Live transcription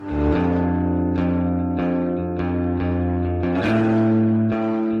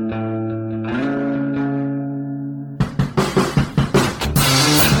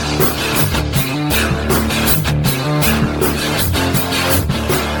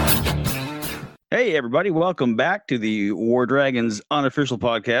Hey, everybody. Welcome back to the War Dragons unofficial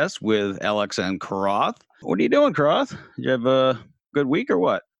podcast with Alex and Karoth. What are you doing, Karoth? Did you have a good week or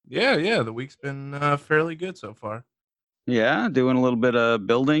what? Yeah. The week's been fairly good so far. Yeah, doing a little bit of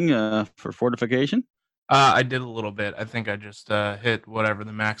building for fortification. I did a little bit. I think I just hit whatever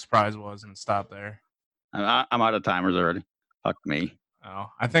the max prize was and stopped there. I'm out of timers already. Fuck me. Oh,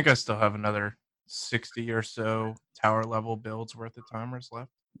 I think I still have another 60 or so tower level builds worth of timers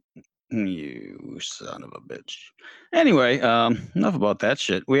left. You son of a bitch. Anyway, enough about that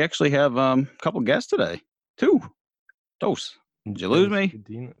shit. We actually have a couple guests today. Two. Dose. Did you lose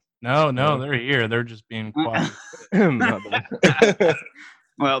me? No, they're here. They're just being quiet.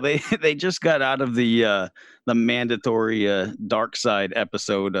 Well, they just got out of the mandatory Dark Side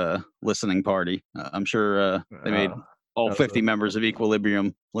episode listening party. I'm sure they made all 50 members of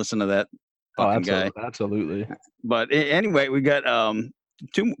Equilibrium listen to that fucking guy. Absolutely. But anyway, we got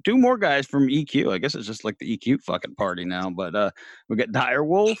two more guys from EQ. I guess it's just like the EQ fucking party now. But we got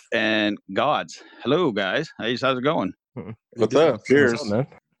Direwolf and Gods. Hello, guys. How's it going? What's up? Cheers. What's up, man?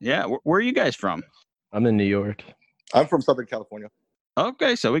 Yeah, where are you guys from? I'm in New York. I'm from Southern California.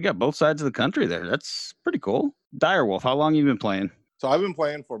 Okay, so we got both sides of the country there. That's pretty cool. Direwolf, how long you been playing? So I've been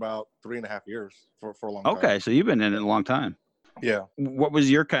playing for about 3.5 years for a long time. Okay, so you've been in it a long time. Yeah. What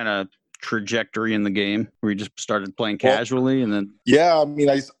was your kind of trajectory in the game where you just started playing casually and then? Yeah, I mean,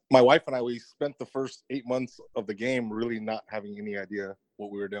 my wife and I, we spent the first 8 months of the game really not having any idea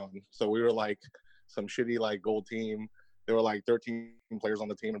what we were doing. So we were like some shitty like gold team. There were like 13 players on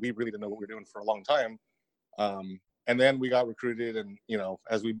the team, and we really didn't know what we were doing for a long time. And then we got recruited, and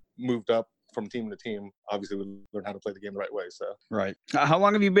as we moved up from team to team, obviously we learned how to play the game the right way. So right. How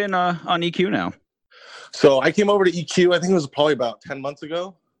long have you been on EQ now? So I came over to EQ. I think it was probably about 10 months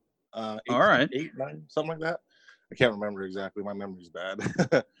ago. All right. 8, 9, something like that. I can't remember exactly. My memory's bad.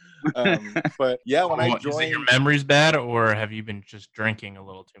 But yeah, when I joined, is it your memory's bad, or have you been just drinking a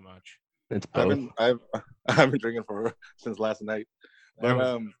little too much? It's both. I've been drinking since last night.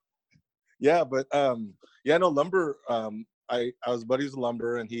 But no, Lumber. I was buddies with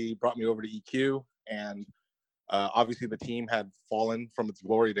Lumber, and he brought me over to EQ, and obviously the team had fallen from its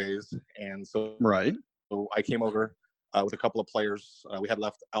glory days, and so right. So I came over with a couple of players. We had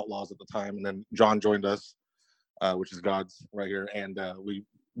left Outlaws at the time, and then John joined us, which is Gods right here, and we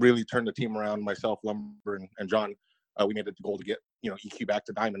really turned the team around. Myself, Lumber, and John. We made it the goal to get EQ back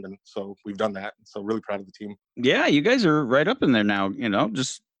to Diamond, and so we've done that. So really proud of the team. Yeah, you guys are right up in there now.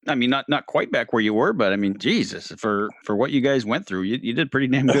 Just I mean, not quite back where you were, but I mean, Jesus, for what you guys went through, you did pretty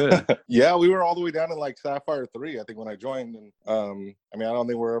damn good. Yeah, we were all the way down in like Sapphire 3, I think, when I joined, and I don't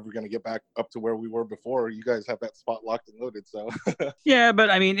think we're ever going to get back up to where we were before. You guys have that spot locked and loaded, so. Yeah, but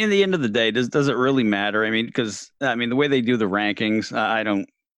I mean, in the end of the day, does it really matter? I mean, because the way they do the rankings, I don't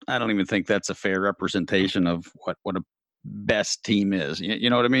even think that's a fair representation of what a best team is.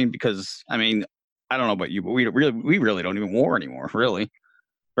 You know what I mean? Because I mean, I don't know about you, but we really don't even war anymore. Really,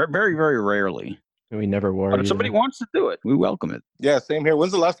 very very rarely. We never war. But if somebody wants to do it, we welcome it. Yeah, same here.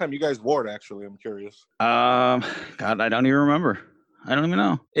 When's the last time you guys warred? Actually, I'm curious. God, I don't even remember. I don't even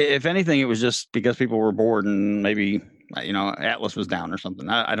know. If anything, it was just because people were bored and maybe Atlas was down or something.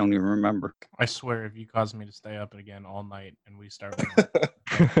 I don't even remember. I swear, if you caused me to stay up again all night and we start.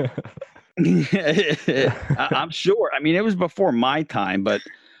 I'm sure. I mean, it was before my time, but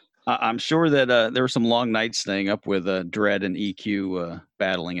I'm sure that there were some long nights staying up with Dread and EQ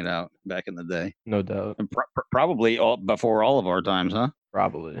battling it out back in the day. No doubt. And probably before all of our times, huh?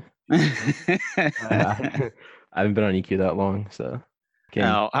 Probably. I haven't been on EQ that long, so.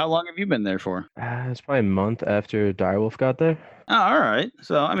 Now, how long have you been there for? It's probably a month after Direwolf got there. Oh, all right.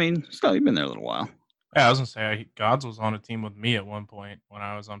 So, I mean, still, you've been there a little while. Yeah, I was gonna say Gods was on a team with me at one point when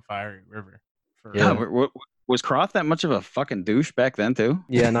I was on Fiery River. Was Croth that much of a fucking douche back then too?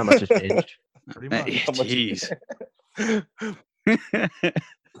 Yeah, not much has changed. Pretty much. Jeez.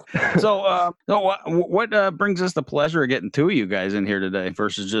 So, what brings us the pleasure of getting two of you guys in here today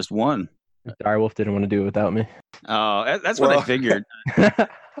versus just one? Direwolf didn't want to do it without me. Oh, that's what I figured.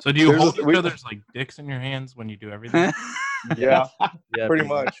 So do you hold each other's like dicks in your hands when you do everything? Yeah, pretty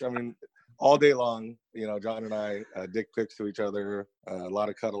much. I mean, all day long, John and I, dick pics to each other, a lot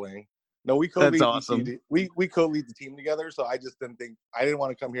of cuddling. No, we co-lead. That's awesome. We co-lead the team together, so I just didn't want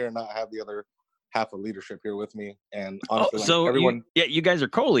to come here and not have the other half of leadership here with me. And honestly, everyone. You guys are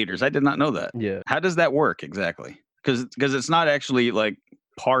co-leaders. I did not know that. Yeah. How does that work exactly? Because it's not actually like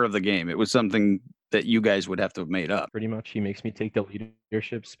part of the game. It was something that you guys would have to have made up. Pretty much, he makes me take the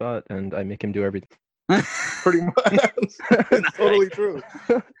leadership spot, and I make him do everything. Pretty much. It's totally true.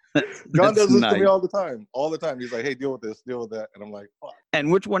 John does this to me all the time. He's like, hey, deal with this, deal with that. And I'm like, fuck.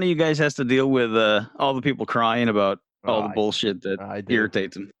 And which one of you guys has to deal with all the people crying about all the bullshit that I do.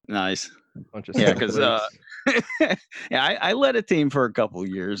 irritates them? Nice. Bunch of Yeah, because snowflakes. yeah, I led a team for a couple of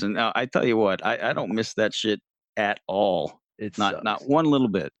years, and I tell you what, I don't miss that shit at all. It Not sucks. one little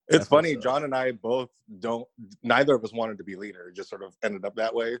bit. It's funny. Definitely sucks. John and I both don't. Neither of us wanted to be leader. It just sort of ended up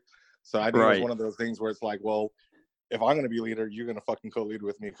that way. So I think it was Right. one of those things where it's like, well, if I'm going to be leader, you're going to fucking co-lead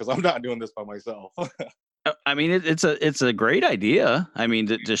with me because I'm not doing this by myself. I mean, it's a great idea. I mean,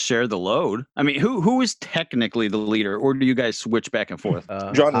 to share the load. I mean, who is technically the leader, or do you guys switch back and forth?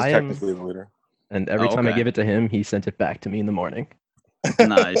 John is I am, technically the leader. and every Oh, time I okay. give it to him, he sent it back to me in the morning.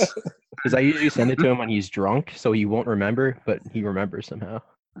 Nice. Because I usually send it to him when he's drunk, so he won't remember, but he remembers somehow.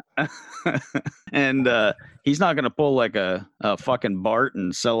 And he's not gonna pull like a fucking Bart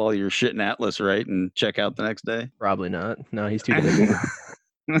and sell all your shit in Atlas, right? And check out the next day. Probably not. No, he's too dedicated.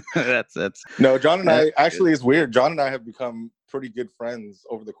 that's No, John and I That's actually it's weird. John and I have become pretty good friends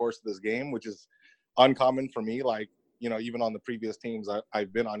over the course of this game, which is uncommon for me. Like, you know, even on the previous teams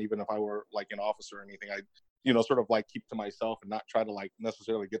I've been on, even if I were like an officer or anything, I, you know, sort of like keep to myself and not try to like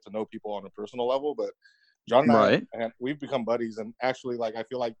necessarily get to know people on a personal level. But John and Right. I, we've become buddies, and actually, like, I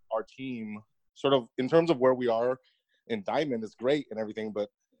feel like our team, sort of in terms of where we are in Diamond, is great and everything, but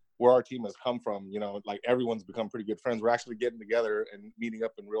where our team has come from, you know, like everyone's become pretty good friends. We're actually getting together and meeting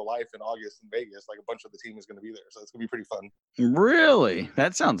up in real life in August in Vegas. Like a bunch of the team is going to be there, so it's going to be pretty fun. Really?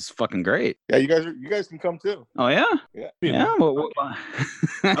 That sounds fucking great. Yeah, you guys can come too. Oh yeah, Yeah. yeah. Well,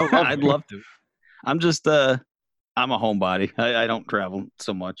 I'd love to. I'm just I'm a homebody. I don't travel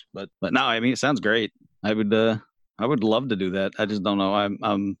so much, but no, I mean it sounds great. I would love to do that. I just don't know.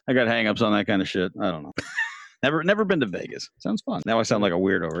 I got hangups on that kind of shit. I don't know. Never been to Vegas. Sounds fun. Now I sound like a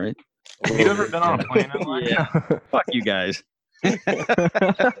weirdo, right? Have you ever been on a plane in life? Yeah. Fuck you guys.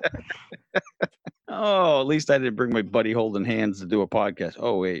 Oh, at least I didn't bring my buddy holding hands to do a podcast.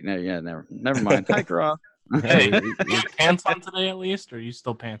 Oh wait, no, yeah, never mind. Hi, Croft. Hey, we- you got pants on today at least, or are you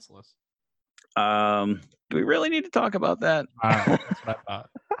still pantsless? Do we really need to talk about that? That's what I thought.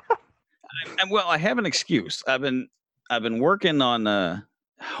 And well, I have an excuse. I've been working on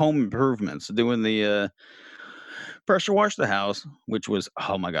home improvements, doing the pressure wash the house, which was,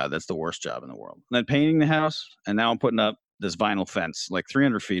 oh my god, that's the worst job in the world. And then painting the house, and now I'm putting up this vinyl fence, like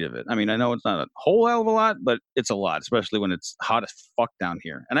 300 feet of it. I mean, I know it's not a whole hell of a lot, but it's a lot, especially when it's hot as fuck down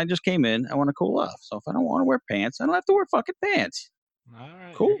here. And I just came in, I want to cool off. So if I don't want to wear pants, I don't have to wear fucking pants. All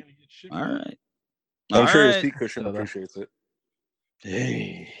right. Cool. you're gonna get shit All for it. right. I'm All sure your right. seat cushion So the- appreciates it.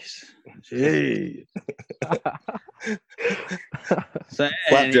 Jeez. So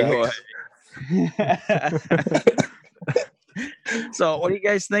Flapjacks. anyway. So what do you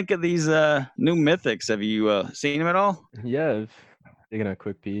guys think of these new mythics? Have you seen them at all? Yeah, I've taken a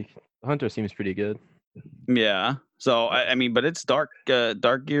quick peek. Hunter seems pretty good. Yeah. So I mean, but it's dark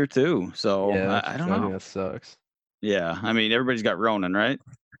gear too. So Yeah, I that's don't the only thing know. that sucks. Yeah. I mean, everybody's got Ronin, right?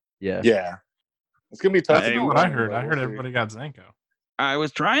 Yeah. Yeah, it's gonna be tough. Hey, That's to not do what I one, heard. but I we'll heard see. everybody got Zenko. I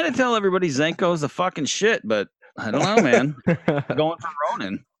was trying to tell everybody Zenko's the fucking shit, but I don't know, man. Going for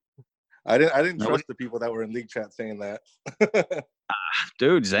Ronin. I didn't Nobody- trust the people that were in league chat saying that.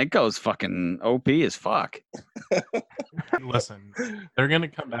 Dude, Zenko's fucking OP as fuck. Listen, they're gonna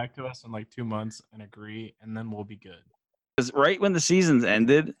come back to us in like 2 months and agree, and then we'll be good. Because right when the season's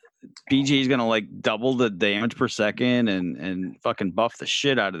ended, BG is gonna like double the damage per second and fucking buff the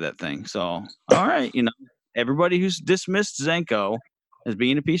shit out of that thing. So all right, you know, everybody who's dismissed Zenko as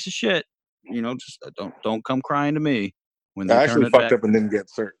being a piece of shit, you know, just don't come crying to me when they I turn actually it fucked back. up and didn't get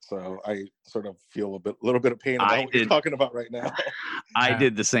cert, so I sort of feel a little bit of pain about I what you're did. talking about right now. I Yeah.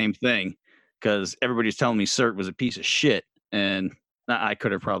 did the same thing because everybody's telling me Cert was a piece of shit, and I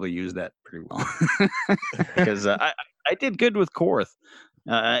could have probably used that pretty well because I did good with Korth.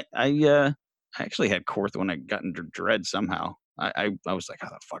 I actually had Korth when I got into Dread somehow. I was like, how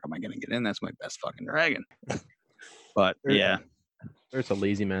the fuck am I gonna get in? That's my best fucking dragon. But yeah. Or it's a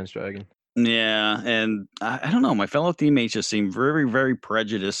lazy man's dragon. Yeah, and I don't know. My fellow teammates just seem very, very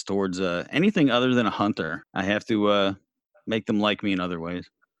prejudiced towards anything other than a hunter. I have to make them like me in other ways.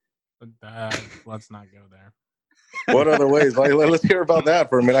 But let's not go there. What other ways? Like, let's hear about that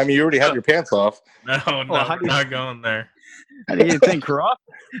for a minute. I mean, you already have your pants off. No, how we're do you- not going there. How do you think Croth?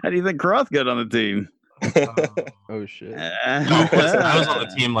 How do you think Croth got on the team? Oh shit. No, listen, I was on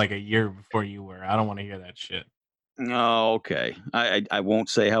the team like a year before you were. I don't want to hear that shit. Oh, okay. I won't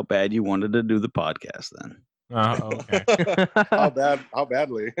say how bad you wanted to do the podcast then. Okay. How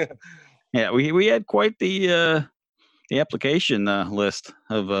badly? Yeah, we had quite the application list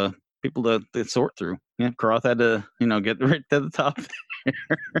of people to sort through. Yeah, Croth had to get right to the top.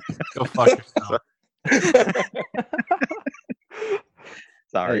 Go fuck yourself.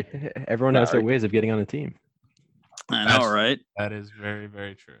 Sorry. Hey, everyone has their Sorry. ways of getting on the team. I know, That's- right? That is very,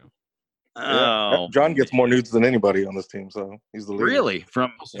 very true. Yeah. Oh, John gets more nudes than anybody on this team, so he's the leader. really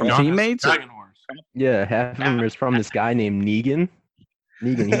from John has teammates? Dragon Horse. Yeah, half of them is from this guy named Negan.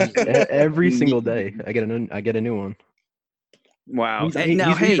 Negan, every single day I get a new one. Wow. He's, Hey, he- now,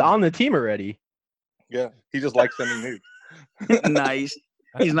 he's, hey, he's on the team already. Yeah, he just likes sending nudes. nice.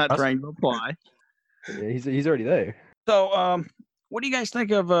 That's He's not impressive. trying to apply. Yeah, he's already there. So, what do you guys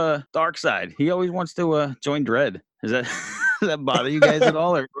think of Darkseid? He always wants to join Dread. Is that does that bother you guys at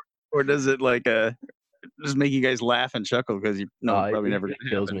all, or does it like just make you guys laugh and chuckle because you know it's probably never it gonna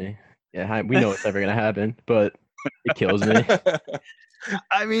kills happen? me. Yeah, we know it's never gonna happen, but it kills me.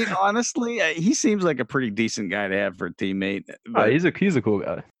 I mean, honestly, he seems like a pretty decent guy to have for a teammate. Oh, But he's a cool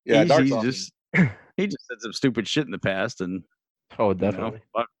guy. Yeah, he's Dark's awesome. just he just said some stupid shit in the past, and Oh, you know, definitely.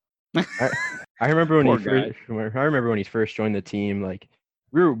 fuck. I remember when Poor he guy. first. I remember when he first joined the team. Like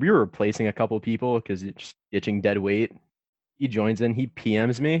we were replacing a couple people because it's just ditching dead weight. He joins in. He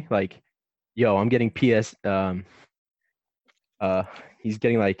PMs me like, "Yo, I'm getting PS. He's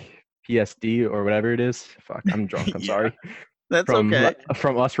getting like PSD or whatever it is. Fuck, I'm drunk. I'm Yeah. sorry. That's From okay.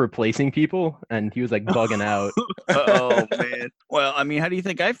 from us replacing people, and he was like bugging out. Oh man. Well, I mean, how do you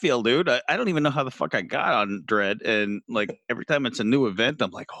think I feel, dude? I don't even know how the fuck I got on Dread, and like every time it's a new event,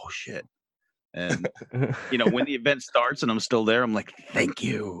 I'm like, oh shit. And you know, when the event starts and I'm still there, I'm like, thank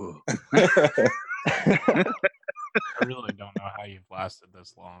you. I really don't know how you've lasted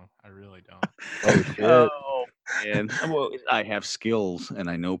this long. I really don't. Oh shit! Oh man. Well, I have skills and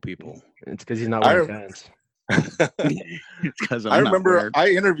I know people. It's because he's not I wearing rem- pants. It's because I'm I not remember weird. I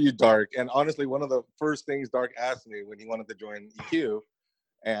interviewed Dark, and honestly, one of the first things Dark asked me when he wanted to join EQ,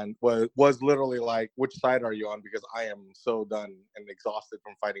 and was literally like, "Which side are you on?" Because I am so done and exhausted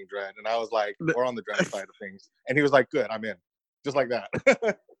from fighting Dread, and I was like, "We're on the Dread side of things," and he was like, "Good, I'm in," just like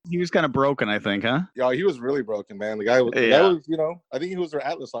that. He was kind of broken, I think, huh? Yeah, he was really broken, man. The guy Yeah. was, you know, I think he was their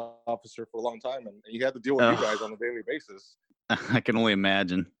Atlas officer for a long time, and he had to deal with you guys on a daily basis. I can only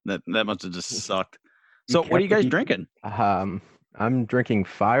imagine that must have just sucked. He So, what are you kept- guys he- drinking? I'm drinking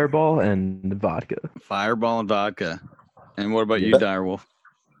Fireball and vodka. Fireball and vodka. And what about you, Yeah. Direwolf?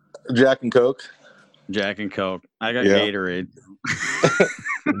 Jack and Coke. Jack and Coke. I got Yeah. Gatorade.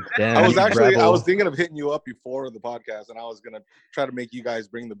 Damn, I was you actually I rebel. was thinking of hitting you up before the podcast, and I was gonna try to make you guys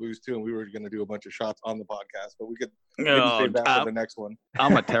bring the booze too, and we were gonna do a bunch of shots on the podcast, but we could maybe Oh, save that for the next one.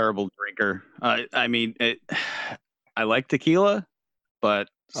 I'm a terrible drinker. I mean, I like tequila, but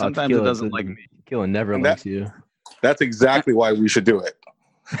sometimes it tequila doesn't like me. Tequila never And that- likes you. That's exactly why we should do it.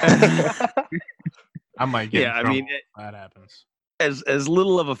 I might get Yeah, in I mean, trouble if that happens. as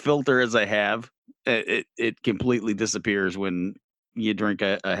little of a filter as I have, it completely disappears when you drink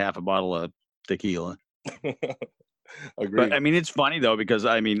a half a bottle of tequila. Agreed. But I mean, it's funny though because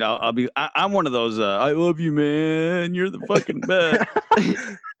I mean, I'm one of those. I love you, man. You're the fucking best.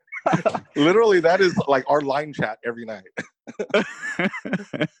 Literally, that is like our line chat every night.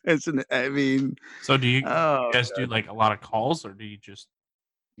 I mean, So do you oh, guys do like a lot of calls, or do you just?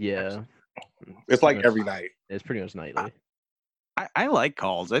 Yeah, It's like every night. it's pretty much nightly. I like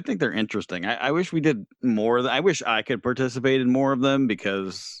calls. I think they're interesting. I wish we did more. I wish I could participate in more of them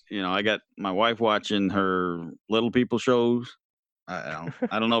because you know I got my wife watching her Little People shows. I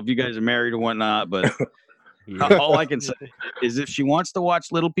don't know if you guys are married or whatnot, but Yeah. all I can say is if she wants to watch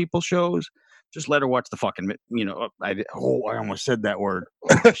Little People shows, just let her watch the fucking. You know, I almost said that word.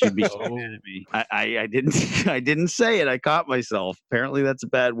 She'd be so mad at me. I didn't I didn't say it. I caught myself. Apparently that's a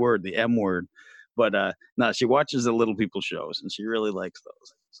bad word, the M word. But no, she watches the Little People shows and she really likes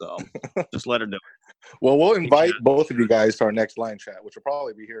those. So just let her do it. Well, we'll invite both of you guys to our next line chat, which will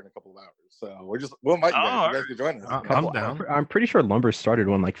probably be here in a couple of hours. So we'll invite you guys. You guys can join us. I'm down. I'm pretty sure Lumber started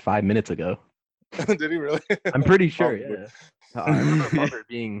one like 5 minutes ago. Did he really? I'm pretty sure. Probably. Yeah. I remember Lumber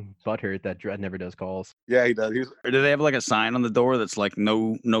being butthurt that Dread never does calls. Yeah, he does. He's Or do they have like a sign on the door that's like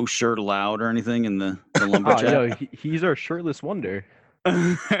no shirt allowed or anything in the lumber Oh, chat? yo, he's our shirtless wonder.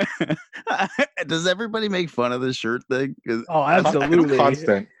 Does everybody make fun of this shirt thing? 'Cause Oh, absolutely.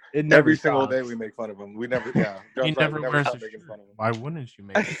 constant. It never Every single stops. day we make fun of him. We never, yeah. He John's right, never we wears stop a making shirt. fun of him. Why wouldn't you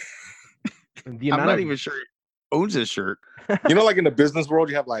make it? The I'm amount not of even sure he owns his shirt. You know, like in the business world,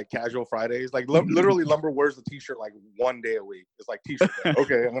 you have like casual Fridays. Like literally, Lumber wears the T-shirt like one day a week. It's like T-shirt day.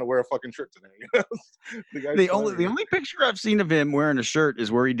 Okay, I'm gonna wear a fucking shirt today. The only picture I've seen of him wearing a shirt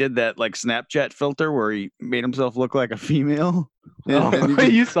is where he did that like Snapchat filter where he made himself look like a female. And- and he Oh,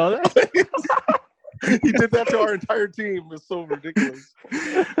 just- you saw that? he did that to our entire team. It's so ridiculous.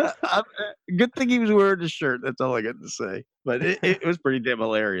 Good thing he was wearing a shirt. That's all I got to say. But it was pretty damn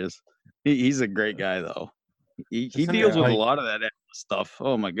hilarious. He's a great guy though. He Isn't deals it with a like- lot of that stuff.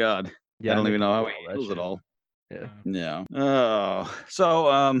 Oh my god. Yeah, I don't know even know how all he that handles it shit. all. Yeah. Yeah. Oh.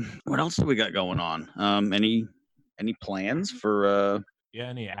 So what else do we got going on? Any plans for Yeah,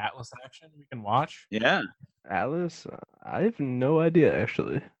 any Atlas action we can watch? yeah. Atlas, I have no idea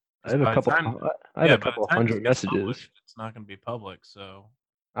actually. I 'Cause have a by the couple. time- I have Yeah, a by the couple time this hundred gets messages. published, it's not going to be public. So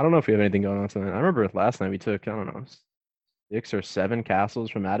I don't know if we have anything going on tonight. I remember last night we took, I don't know, 6 or 7 castles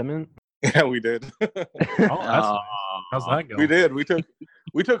from Adamant. Yeah, we did. oh, that's nice. How's that going? We did.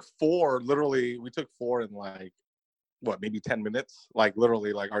 We took 4. Literally, we took 4 in like maybe 10 minutes. Like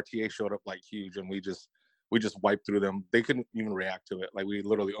literally, like our TA showed up like huge, and we just wiped through them. They couldn't even react to it. Like we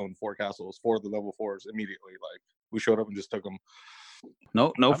literally owned 4 castles, 4 of the level 4s immediately. Like we showed up and just took them.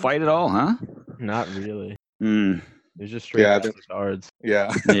 No That was fight at good. all, huh? Not really. Mm, It was just straight Yeah, I passive cards.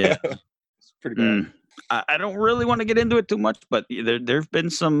 Yeah. Yeah. It's pretty bad. mm. I don't really want to get into it too much, but there've been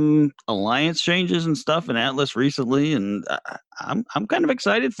some alliance changes and stuff in Atlas recently, and I'm kind of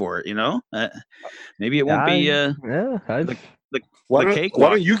excited for it. Maybe it won't be Yeah, the Why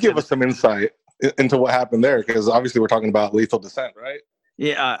cakewalk. don't you give us some insight into what happened there? Because obviously we're talking about Lethal Descent, right?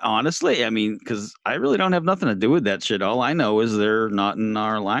 Yeah, honestly, I mean, because I really don't have nothing to do with that shit. All I know is they're not in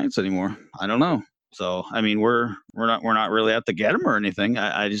our alliance anymore. I don't know. So I mean, we're not really out to get them or anything.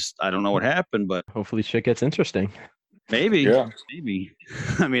 I don't know what happened, but hopefully shit gets interesting. maybe. Yeah.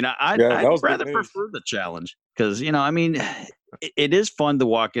 I mean, I'd that was good rather news. prefer the challenge because I mean, it is fun to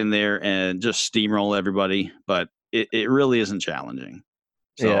walk in there and just steamroll everybody, but it really isn't challenging.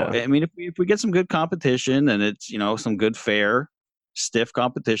 So Yeah. I mean, if we get some good competition and it's some good fair, stiff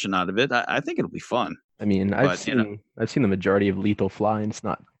competition out of it, I think it'll be fun. I mean, But, I've seen the majority of Lethal fly, and it's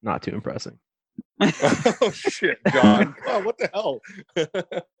not too impressive. Oh shit, John! Oh, what the hell?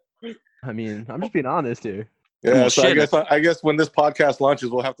 I mean, I'm just being honest here. Yeah, Well, so shit. I guess when this podcast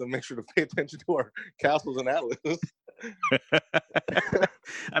launches, we'll have to make sure to pay attention to our castles and Atlas.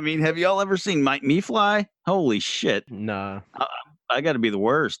 I mean, have y'all ever seen me fly? Holy shit! Nah. I got to be the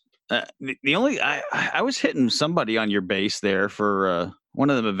worst. The only I was hitting somebody on your base there for one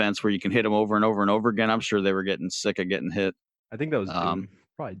of them events where you can hit them over and over and over again. I'm sure they were getting sick of getting hit. I think that was Doom.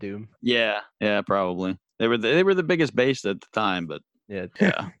 Probably Doom. Yeah, probably. They were the biggest base at the time, but Yeah.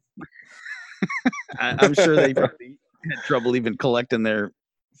 yeah, I'm sure they probably had trouble even collecting their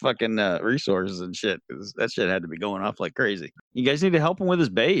fucking resources and shit because that shit had to be going off like crazy. You guys need to help him with his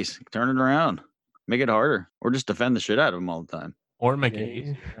base, turn it around, make it harder, or just defend the shit out of him all the time. Or make it Yeah.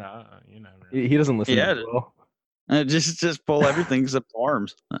 easy. You never know. He doesn't listen Yeah, to me well. Just pull everything except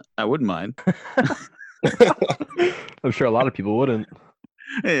arms. I wouldn't mind. I'm sure a lot of people wouldn't.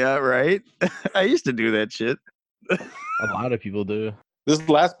 Yeah, right. I used to do that shit. A lot of people do. This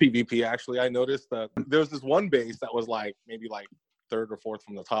last PvP, actually, I noticed that there was this one base that was like maybe like 3rd or 4th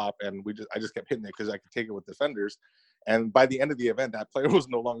from the top, and I just kept hitting it because I could take it with defenders. And by the end of the event, that player was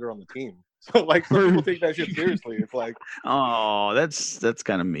no longer on the team. So like some people take that shit seriously. It's like, Oh, that's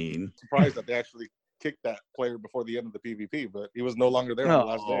kind of mean. surprised that they actually kicked that player before the end of the PvP, but he was no longer there on the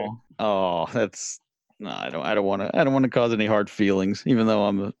last day. Oh, that's no. I don't want to cause any hard feelings, even though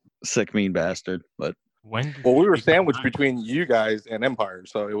I'm a sick, mean bastard. But When did Well, we you were become sandwiched nice? between you guys and Empire,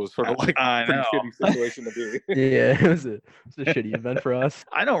 so it was sort of like I a pretty know. shitty situation to be. Yeah, it was a shitty event for us.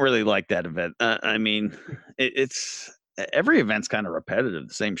 I don't really like that event. I mean, it's every event's kind of repetitive,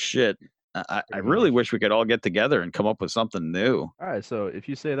 the same shit. I Pretty really much. wish we could all get together and come up with something new. All right, so if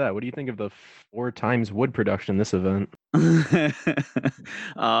you say that, what do you think of the 4 times wood production this event?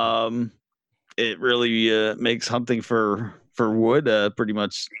 It really makes hunting for wood pretty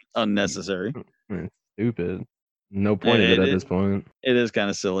much unnecessary. Stupid. No point of it at this point. It is kind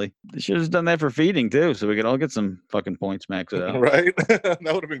of silly. They should have done that for feeding too, so we could all get some fucking points maxed out. Right? That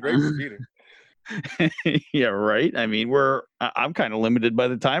would have been great for feeding. Yeah, right. I mean, I'm kind of limited by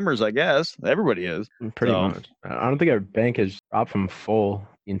the timers, I guess. Everybody is. Pretty So- much. I don't think our bank has dropped from full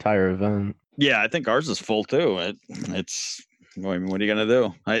the entire event. Yeah, I think ours is full too. It's. I mean, what are you gonna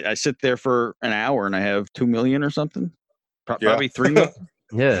do? I sit there for an hour and I have 2 million or something. Yeah. Probably 3 million.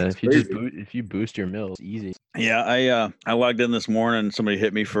 Yeah, if you just crazy. if you boost your mills, easy. Yeah, I logged in this morning. Somebody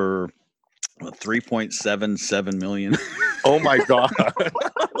hit me for 3.77 million. Oh my god!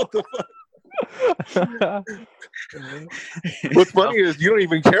 What the fuck? What's funny is you don't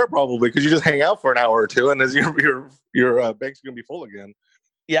even care probably because you just hang out for an hour or two, and as your bank's gonna be full again.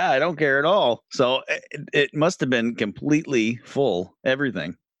 Yeah, I don't care at all. So it must have been completely full.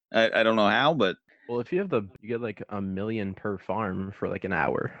 Everything. I don't know how, but Well, if you get like 1 million per farm for like an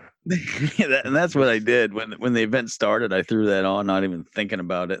hour. and that's what I did when the event started. I threw that on, not even thinking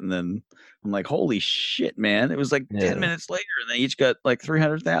about it, and then I'm like, "Holy shit, man!" It was like Yeah. 10 minutes later, and they each got like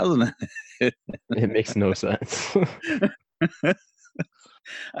 300,000. It makes no sense.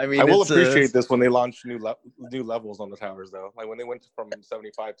 I mean, I will it's, appreciate this when they launch new levels on the towers, though. Like when they went from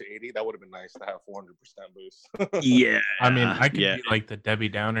 75 to 80, that would have been nice to have 400% boost. Yeah, I mean, I could yeah. be like the Debbie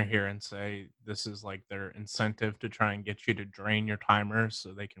Downer here and say this is like their incentive to try and get you to drain your timers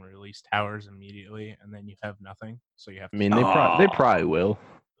so they can release towers immediately, and then you have nothing. So you have. I To mean, they probably will.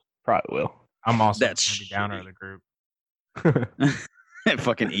 Probably will. I'm also That's the Debbie Downer of shitty. the group,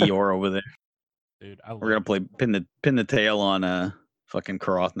 Fucking Eeyore over there. dude. I We're gonna play pin the tail on fucking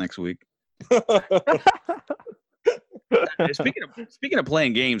Karoth next week. Speaking of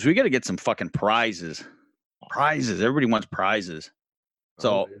playing games, we got to get some fucking prizes. Prizes. Everybody wants prizes.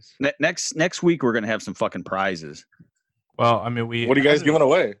 So Always. next week we're gonna have some fucking prizes, Well, I mean, we. What are you guys giving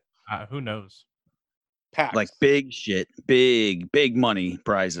away? Who knows? Packs. like big shit, big money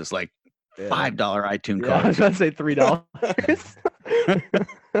prizes, like Yeah. $5 iTunes Yeah, I was cards. about to say $3.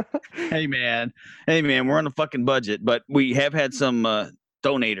 Hey man, we're on a fucking budget, but we have had some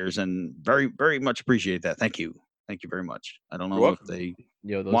donators, and very very much appreciate that. Thank you very much. I don't know You're if they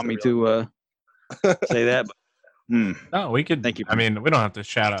Yo, those want are me real. to say that, but No, we could. Thank you. I mean, we don't have to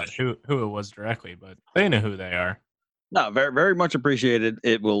shout out who it was directly, but they know who they are. no, very very much appreciated.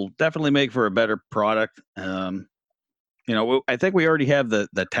 It will definitely make for a better product. I think we already have the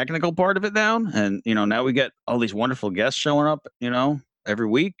technical part of it down, and now we get all these wonderful guests showing up, every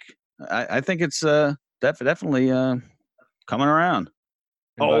week. I think it's definitely coming around.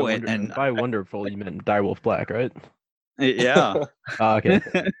 And by wonderful, you meant Direwolf Black, right? Yeah. Okay,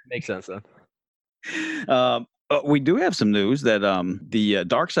 makes sense then. We do have some news that the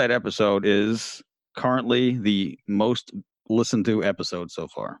Dark Side episode is currently the most listened to episode so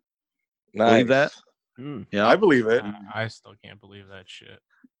far. Nice. Believe that? Yeah, I believe it. I still can't believe that shit.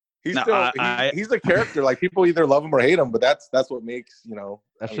 He's No, still he's a character. Like people either love him or hate him, but that's what makes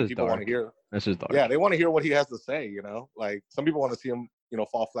That's just people want dark. to hear. That's just dark. Yeah, they want to hear what he has to say. Like some people want to see him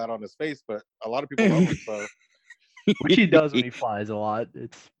fall flat on his face, but a lot of people love him. So Which he does when he flies a lot.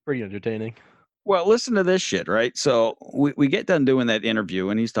 It's pretty entertaining. Well, listen to this shit, right? So we get done doing that interview,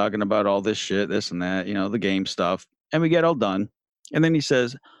 and he's talking about all this shit, this and that, the game stuff, and we get all done, and then he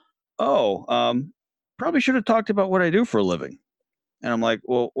says, "Oh, probably should have talked about what I do for a living." And I'm like,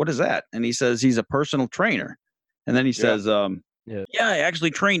 "Well, what is that?" And he says he's a personal trainer, and then he says, "Yeah, I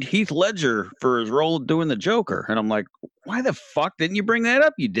actually trained Heath Ledger for his role doing the Joker." And I'm like, "Why the fuck didn't you bring that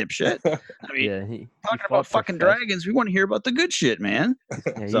up, you dipshit?" I mean, Yeah, he talking fought about fucking dragons, we want to hear about the good shit, man.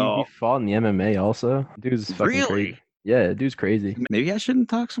 Yeah, So- he fought in the MMA also. Dude's fucking Really? crazy. Yeah, dude's crazy. Maybe I shouldn't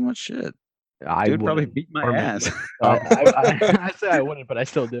talk so much shit. I Dude probably wouldn't. beat my Or maybe- ass. I say I wouldn't, but I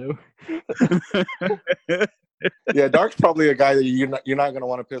still do. yeah, Dark's probably a guy that you're not gonna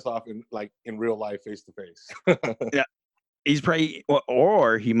want to piss off in real life, face to face. He's probably,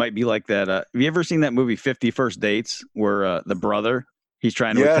 or he might be like that. Have you ever seen that movie 50 First Dates, where the brother he's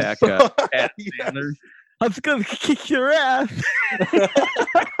trying to attack Adam Sandler? I'm gonna kick your ass.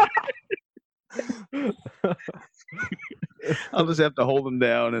 I'll just have to hold him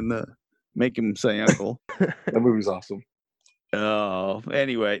down and make him say uncle. That movie's awesome. Oh,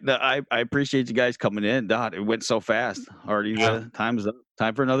 anyway, I appreciate you guys coming in. God, it went so fast. Already, time's up.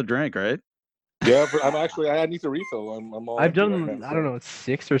 Time for another drink, right? Yeah, but I need to refill. I'm all I've empty done, right now, I don't know,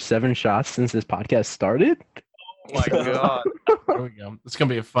 6 or 7 shots since this podcast started. Oh my God. There we go. It's gonna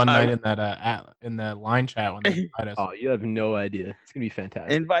be a fun night in that in the line chat when they invite us. Oh, you have no idea. It's gonna be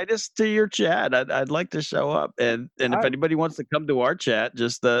fantastic. Invite us to your chat. I'd like to show up. And if anybody wants to come to our chat,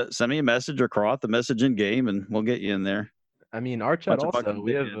 just send me a message or cross the message in game, and we'll get you in there. I mean, our chat Bunch of also, fucking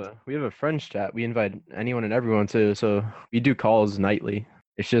we have idiots. a friends chat. We invite anyone and everyone to, so we do calls nightly.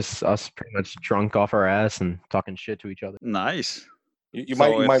 It's just us pretty much drunk off our ass and talking shit to each other. Nice. You So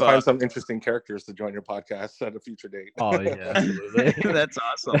might if, find some interesting characters to join your podcast at a future date. Oh yeah, absolutely. That's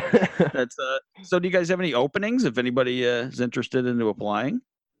awesome. That's So do you guys have any openings if anybody is interested into applying?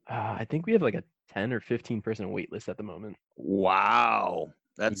 I think we have like a 10 or 15 person wait list at the moment. Wow.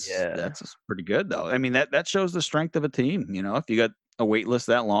 That's pretty good though. I mean that shows the strength of a team. If you got a wait list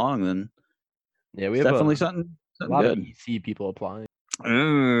that long, then Yeah, we it's have definitely a something lot good. of EC people applying.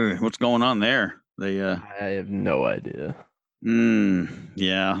 What's going on there? They I have no idea.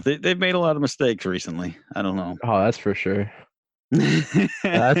 yeah, they've made a lot of mistakes recently. I don't know. Oh, that's for sure.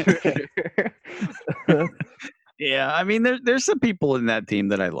 That's for sure. Yeah, I mean there's some people in that team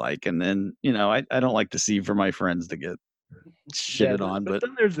that I like, and then I don't like to see for my friends to get shitted on, but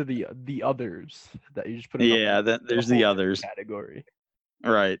then there's the others that you just put in there's the whole others. category.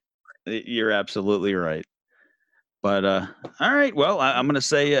 Right. You're absolutely right. But all right, well, I'm going to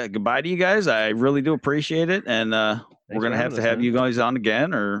say goodbye to you guys. I really do appreciate it, and we're going to have to have you guys on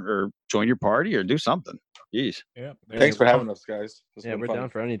again, or join your party, or do something. Jeez. Yeah. Thanks for having us, guys. It's Yeah, been we're fun. down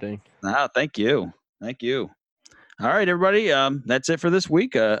for anything. Thank you. All right, everybody. That's it for this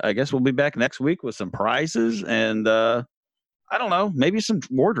week. I guess we'll be back next week with some prizes and I don't know, maybe some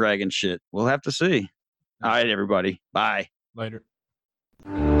War Dragon shit. We'll have to see. All right, everybody. Bye. Later.